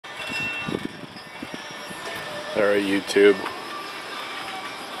Alright, YouTube,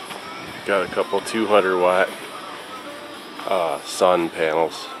 got a couple 200 watt sun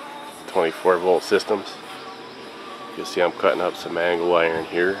panels, 24 volt systems. You'll see I'm cutting up some angle iron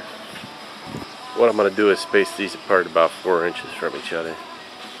here. What I'm going to do is space these apart about 4 inches from each other,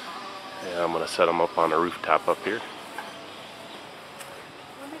 and I'm going to set them up on the rooftop up here.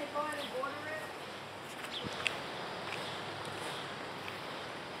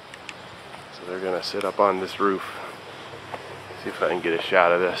 So they're going to sit up on this roof. See if I can get a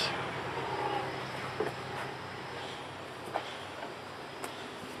shot of this.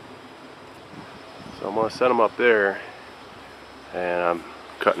 So I'm going to set them up there, and I'm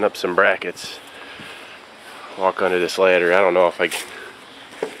cutting up some brackets. Walk under this ladder. I don't know if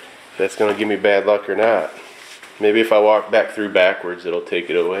that's going to give me bad luck or not. Maybe if I walk back through backwards, it'll take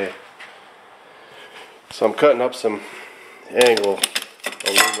it away. So I'm cutting up some angle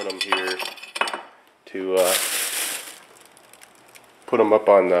aluminum here to put them up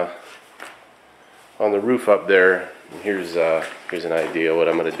on the roof up there. And here's an idea what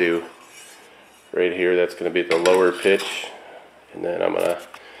I'm going to do. Right here, that's going to be at the lower pitch, and then I'm gonna,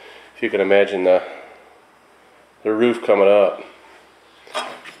 if you can imagine the roof coming up,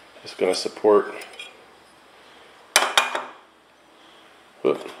 it's going to support,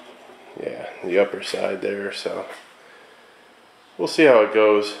 the upper side there. So we'll see how it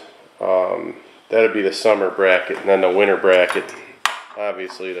goes. That'll be the summer bracket, and then the winter bracket,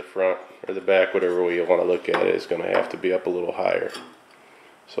 obviously the front or the back, whatever way you want to look at it, is going to have to be up a little higher.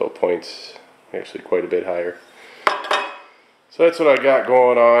 So it points actually quite a bit higher. So that's what I got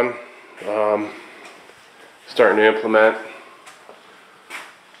going on. Starting to implement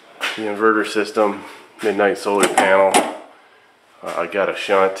the inverter system, midnight solar panel. I got a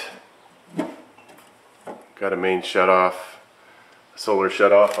shunt, got a main shutoff, a solar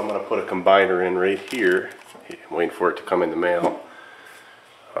shutoff. I'm going to put a combiner in right here. I'm waiting for it to come in the mail.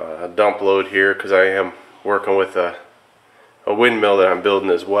 A dump load here because I am working with a windmill that I'm building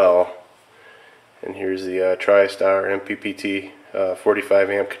as well. And here's the TriStar MPPT 45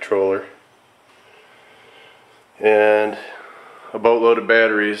 amp controller, and a boatload of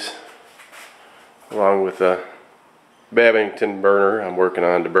batteries, along with a Babington burner I'm working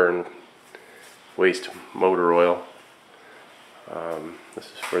on to burn waste motor oil. This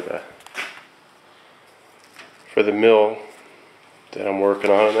is for the mill that I'm working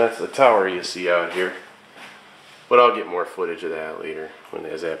on, and that's the tower you see out here. But I'll get more footage of that later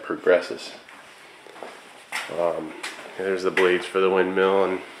as that progresses. There's the blades for the windmill,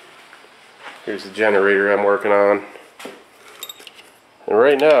 and here's the generator I'm working on. And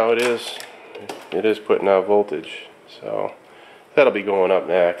right now it is putting out voltage, so that'll be going up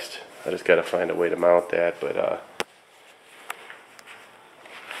next. I just got to find a way to mount that. But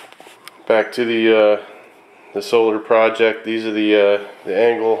back to the solar project. These are the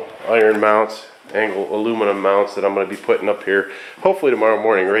angle iron mounts, angle aluminum mounts that I'm going to be putting up here. Hopefully tomorrow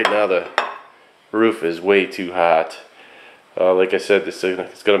morning. Right now the roof is way too hot. Like I said, it's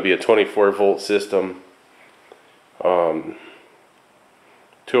going to be a 24 volt system.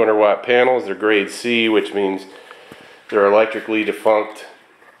 200 watt panels. They're grade C, which means they're electrically defunct.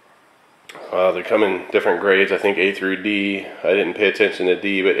 They come in different grades, I think A through D. I didn't pay attention to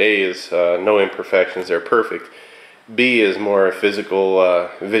D, but A is no imperfections, they're perfect. B is more physical,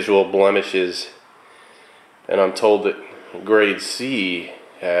 visual blemishes. And I'm told that grade C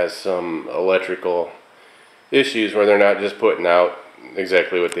has some electrical issues where they're not just putting out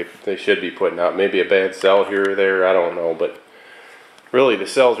exactly what they should be putting out. Maybe a bad cell here or there, I don't know, but really the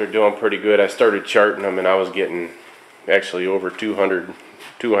cells are doing pretty good. I started charting them, and I was getting actually over 200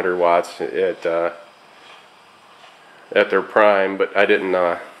 watts at their prime, but I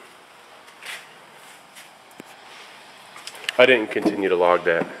didn't continue to log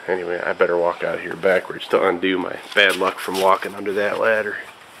that. Anyway, I better walk out of here backwards to undo my bad luck from walking under that ladder.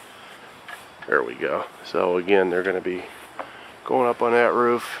 There we go. So again, they're going to be going up on that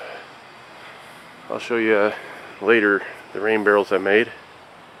roof. I'll show you later the rain barrels I made.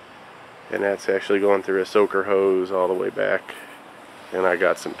 And that's actually going through a soaker hose all the way back. And I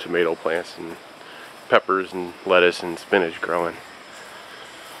got some tomato plants and peppers and lettuce and spinach growing.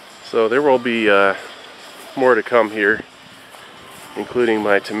 So there will be more to come here, including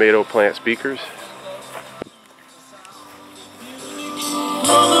my tomato plant speakers.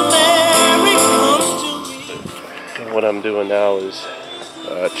 And what I'm doing now is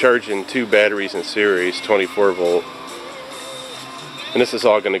charging 2 batteries in series, 24 volt. And this is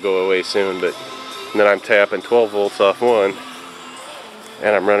all going to go away soon, but then I'm tapping 12 volts off one,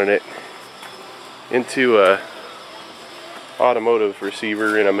 and I'm running it into a automotive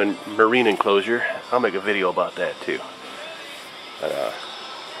receiver in a marine enclosure. I'll make a video about that too. But,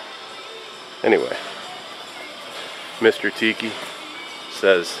 anyway, Mr. Tiki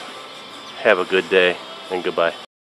says, have a good day and goodbye.